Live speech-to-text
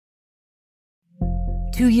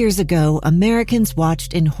2 years ago, Americans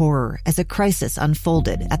watched in horror as a crisis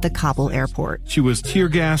unfolded at the Kabul airport. She was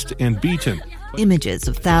tear-gassed and beaten. Images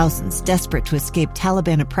of thousands desperate to escape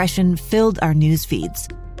Taliban oppression filled our news feeds.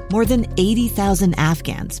 More than 80,000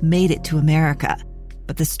 Afghans made it to America.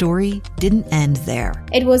 But the story didn't end there.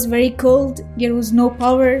 It was very cold. There was no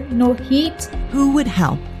power, no heat. Who would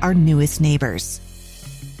help our newest neighbors?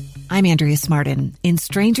 I'm Andrea Smartin. In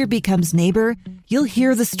Stranger Becomes Neighbor, you'll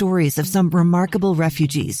hear the stories of some remarkable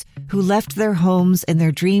refugees who left their homes and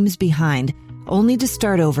their dreams behind, only to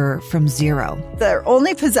start over from zero. Their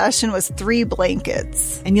only possession was 3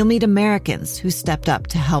 blankets. And you'll meet Americans who stepped up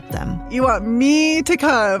to help them. You want me to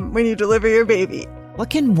come when you deliver your baby. What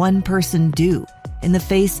can one person do in the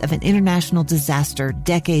face of an international disaster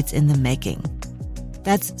decades in the making?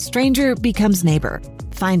 That's Stranger Becomes Neighbor.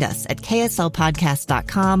 Find us at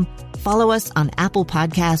kslpodcast.com. Follow us on Apple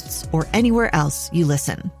Podcasts or anywhere else you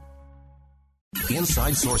listen.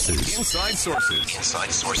 Inside Sources. Inside Sources.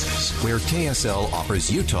 Inside Sources. Where KSL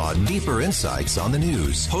offers Utah deeper insights on the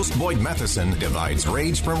news. Host Boyd Matheson divides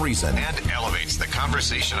rage from reason and elevates the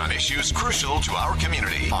conversation on issues crucial to our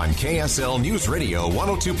community. On KSL News Radio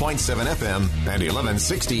 102.7 FM and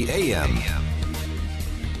 1160 AM.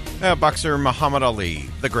 Boxer Muhammad Ali,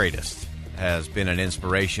 the greatest, has been an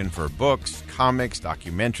inspiration for books, comics,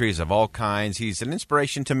 documentaries of all kinds. He's an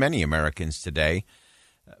inspiration to many Americans today.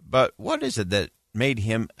 But what is it that made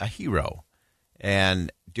him a hero?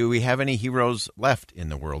 And do we have any heroes left in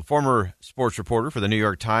the world? Former sports reporter for the New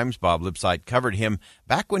York Times, Bob Lipsyte, covered him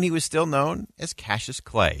back when he was still known as Cassius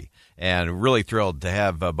Clay. And really thrilled to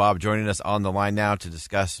have Bob joining us on the line now to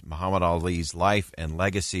discuss Muhammad Ali's life and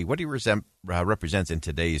legacy, what he represents in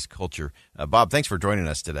today's culture. Bob, thanks for joining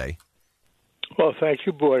us today. Well, thank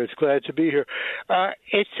you, Boyd. It's glad to be here.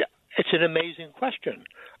 It's an amazing question.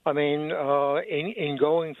 I mean, in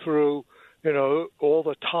going through, all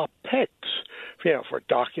the top picks, for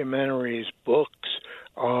documentaries, books,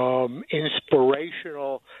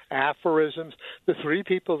 inspirational aphorisms, the 3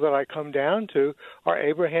 people that I come down to are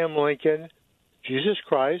Abraham Lincoln, Jesus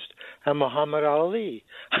Christ, and Muhammad Ali.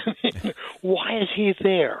 I mean, why is he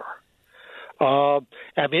there?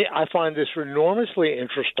 I find this enormously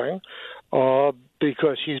interesting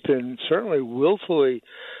because he's been certainly willfully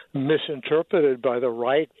misinterpreted by the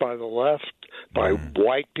right, by the left, by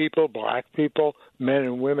white people, black people, men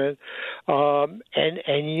and women,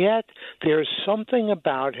 and yet there's something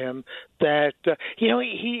about him that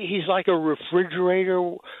he's like a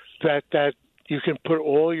refrigerator that you can put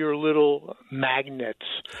all your little magnets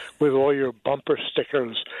with all your bumper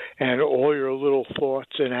stickers and all your little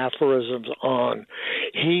thoughts and aphorisms on.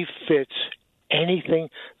 He fits anything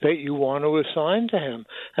that you want to assign to him,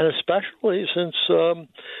 and especially since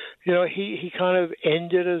he kind of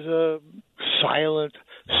ended as a silent,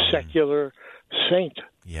 secular saint.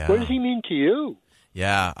 Yeah. What does he mean to you?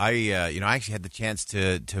 Yeah, I actually had the chance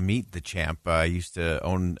to meet the champ. I used to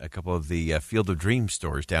own a couple of the Field of Dreams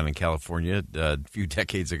stores down in California a few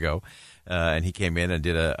decades ago, and he came in and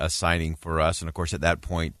did a signing for us. And of course, at that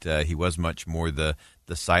point, he was much more the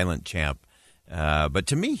silent champ. But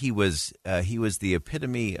to me, he was the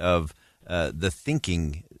epitome of the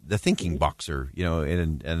thinking boxer,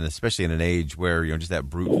 and especially in an age where just that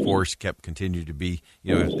brute force continued to be,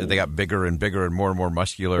 they got bigger and bigger and more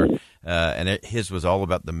muscular, and his was all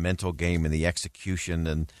about the mental game and the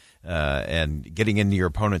execution and getting into your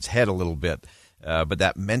opponent's head a little bit. But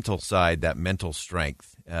that mental side, that mental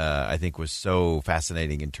strength, I think was so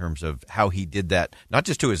fascinating in terms of how he did that, not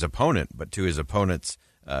just to his opponent, but to his opponent's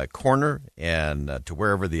corner and to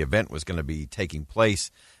wherever the event was going to be taking place.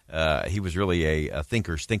 He was really a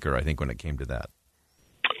thinker's thinker, I think, when it came to that.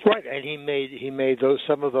 Right, and he made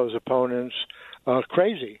some of those opponents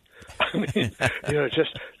crazy. I mean,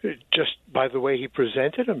 just by the way he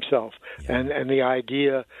presented himself, yeah. and the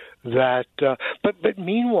idea that. But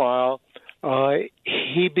meanwhile,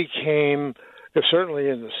 he became, certainly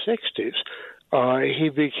in the '60s, he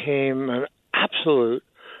became an absolute,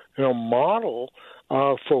 model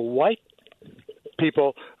for white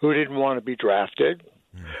people who didn't want to be drafted,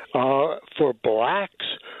 for blacks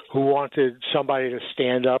who wanted somebody to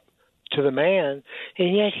stand up to the man,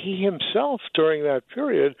 and yet he himself, during that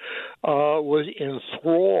period, was in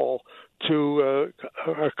thrall to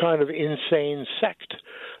a kind of insane sect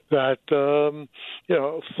that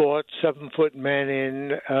thought 7-foot men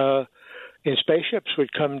in spaceships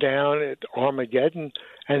would come down at Armageddon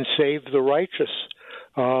and save the righteous.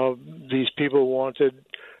 These people wanted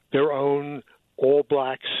their own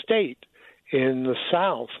all-black state in the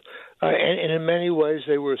South. and in many ways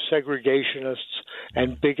they were segregationists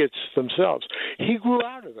and bigots themselves. He grew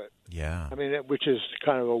out of it. Yeah. I mean, which is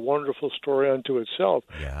kind of a wonderful story unto itself,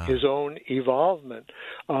 his own evolvement.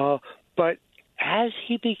 But as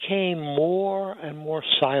he became more and more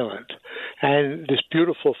silent, and this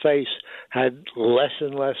beautiful face had less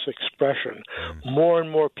and less expression, more and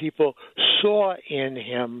more people saw in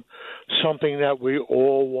him something that we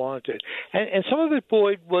all wanted. And some of it,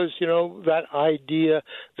 Boyd, was, that idea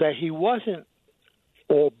that he wasn't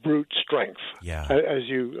all brute strength, as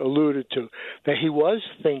you alluded to, that he was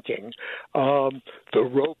thinking the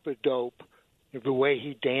rope-a-dope, the way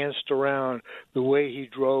he danced around, the way he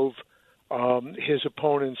drove his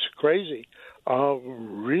opponents crazy,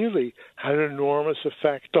 really had an enormous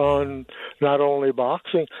effect on not only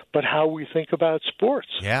boxing, but how we think about sports.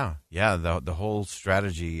 Yeah. The whole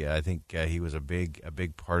strategy, I think he was a big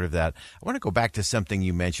part of that. I want to go back to something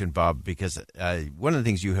you mentioned, Bob, because one of the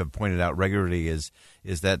things you have pointed out regularly is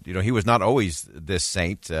that he was not always this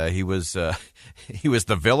saint. He was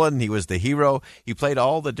the villain. He was the hero. He played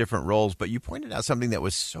all the different roles. But you pointed out something that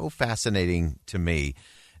was so fascinating to me.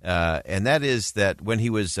 And that is that when he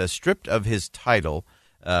was stripped of his title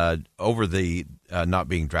over the not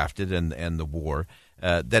being drafted and the war,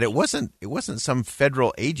 that it wasn't some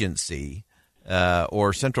federal agency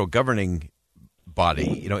or central governing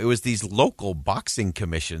body. It was these local boxing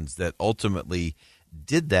commissions that ultimately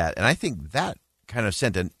did that. And I think that kind of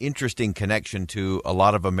sent an interesting connection to a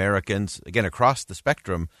lot of Americans, again, across the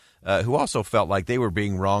spectrum, who also felt like they were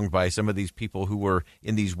being wronged by some of these people who were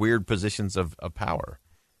in these weird positions of power.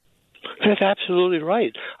 That's absolutely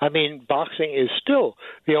right. I mean, boxing is still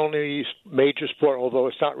the only major sport, although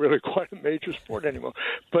it's not really quite a major sport anymore,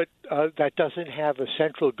 but that doesn't have a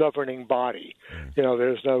central governing body.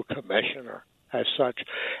 There's no commissioner as such.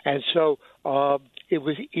 And so it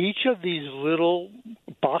was each of these little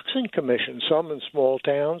boxing commissions, some in small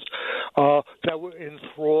towns, that were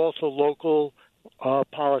enthralled to local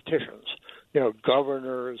politicians.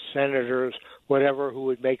 Governors, senators, whatever, who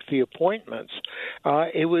would make the appointments.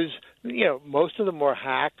 It was, most of them were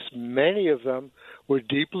hacks. Many of them were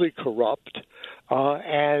deeply corrupt,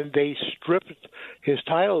 and they stripped his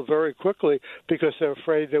title very quickly because they're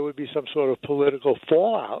afraid there would be some sort of political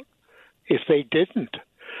fallout if they didn't.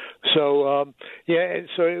 So,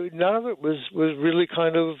 so none of it was really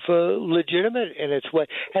kind of legitimate in its way.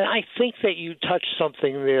 And I think that you touched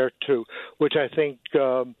something there, too, which I think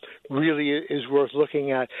really is worth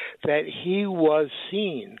looking at, that he was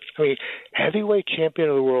seen. I mean, heavyweight champion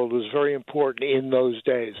of the world was very important in those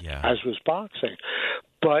days, as was boxing.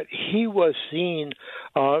 But he was seen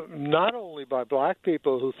not only by black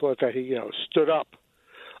people who thought that he, stood up.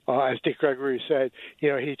 As Dick Gregory said,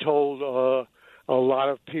 he told a lot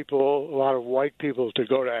of white people to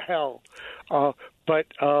go to hell, but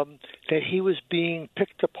that he was being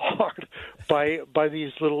picked apart by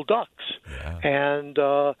these little ducks, and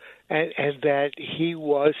that he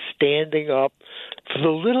was standing up for the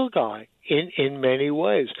little guy in many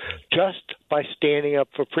ways, just by standing up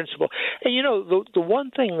for principle. And the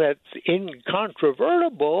one thing that's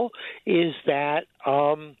incontrovertible is that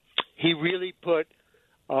he really put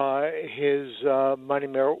his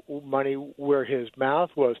money where his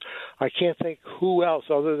mouth was. I can't think who else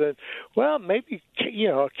other than, maybe,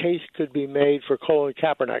 a case could be made for Colin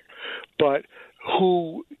Kaepernick, but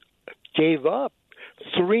who gave up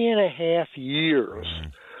 3.5 years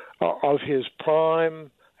of his prime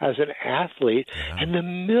as an athlete and the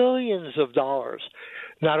millions of dollars,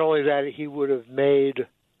 not only that he would have made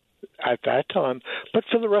at that time, but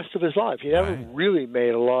for the rest of his life. He never really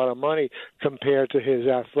made a lot of money compared to his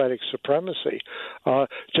athletic supremacy,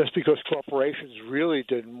 just because corporations really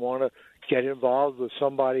didn't want to get involved with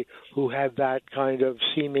somebody who had that kind of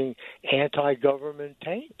seeming anti-government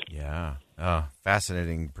taint. Yeah.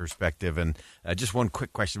 Fascinating perspective. And just one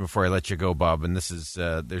quick question before I let you go, Bob. And this is,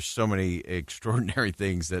 there's so many extraordinary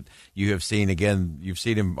things that you have seen. Again, you've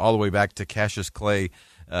seen him all the way back to Cassius Clay,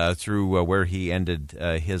 through where he ended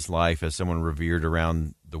his life as someone revered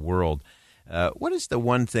around the world. What is the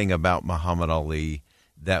one thing about Muhammad Ali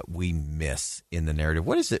that we miss in the narrative?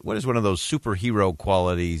 What is it? What is one of those superhero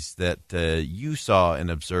qualities that you saw and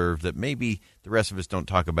observed that maybe the rest of us don't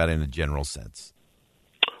talk about in a general sense?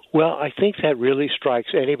 Well, I think that really strikes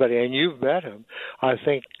anybody, and you've met him, I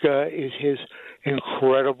think, is his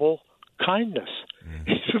incredible kindness.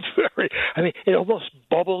 It almost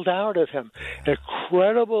bubbled out of him.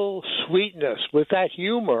 Incredible sweetness with that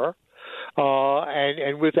humor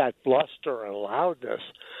and with that bluster and loudness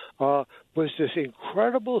was this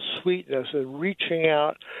incredible sweetness and reaching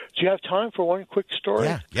out. Do you have time for one quick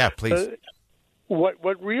story? Yeah, please.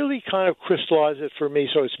 what really kind of crystallized it for me,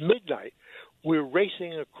 so it's midnight. We're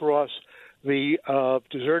racing across the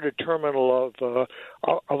deserted terminal of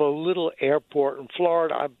a little airport in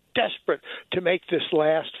Florida. I'm desperate to make this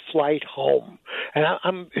last flight home.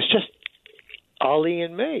 And it's just Ollie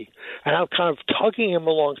and me. And I'm kind of tugging him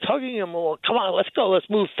along. Come on, let's go. Let's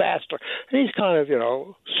move faster. And he's kind of,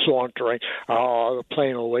 sauntering. Oh, the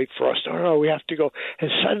plane will wait for us. No, we have to go. And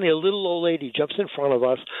suddenly a little old lady jumps in front of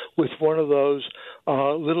us with one of those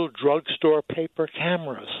little drugstore paper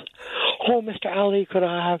cameras. Oh, Mr. Ali, could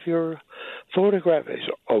I have your photograph? He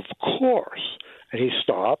said, of course. And he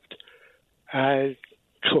stopped and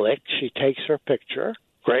clicked. She takes her picture.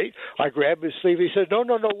 Great. I grabbed his sleeve. He said, no,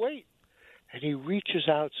 wait. And he reaches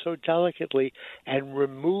out so delicately and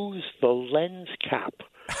removes the lens cap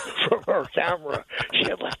from her camera. She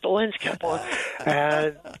had left the lens cap on.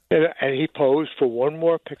 And he posed for one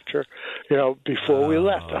more picture, before we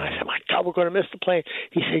left. And I said, my God, we're going to miss the plane.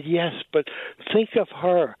 He said, yes, but think of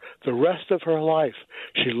her the rest of her life.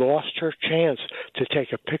 She lost her chance to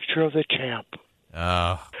take a picture of the champ.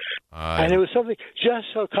 And it was something just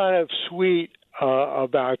so kind of sweet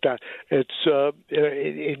about that. It's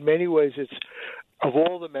in many ways, it's of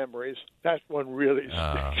all the memories, that one really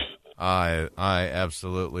sticks. I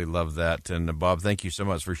absolutely love that. And Bob, thank you so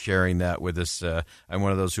much for sharing that with us. I'm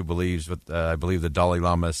one of those who believes what I believe the Dalai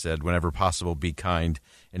Lama said, whenever possible, be kind.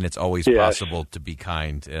 And it's always possible to be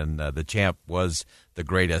kind. And the champ was the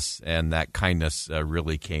greatest, and that kindness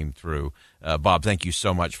really came through. Bob, thank you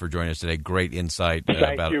so much for joining us today. Great insight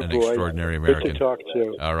about an extraordinary American. Good to talk to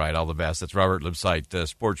you. All right, all the best. That's Robert Lipsyte,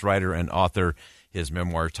 sports writer and author. His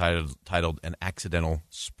memoir titled An Accidental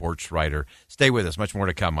Sports Writer. Stay with us. Much more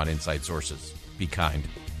to come on Inside Sources. Be kind.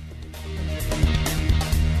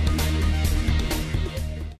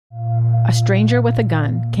 A stranger with a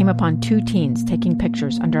gun came upon two teens taking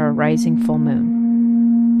pictures under a rising full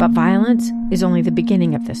moon. But violence is only the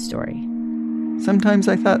beginning of this story. Sometimes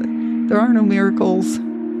I thought, there are no miracles.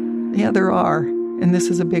 Yeah, there are. And this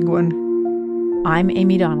is a big one. I'm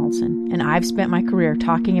Amy Donaldson, and I've spent my career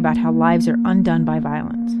talking about how lives are undone by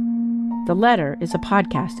violence. The Letter is a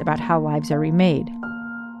podcast about how lives are remade.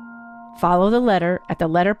 Follow The Letter at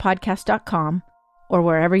theletterpodcast.com or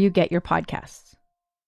wherever you get your podcasts.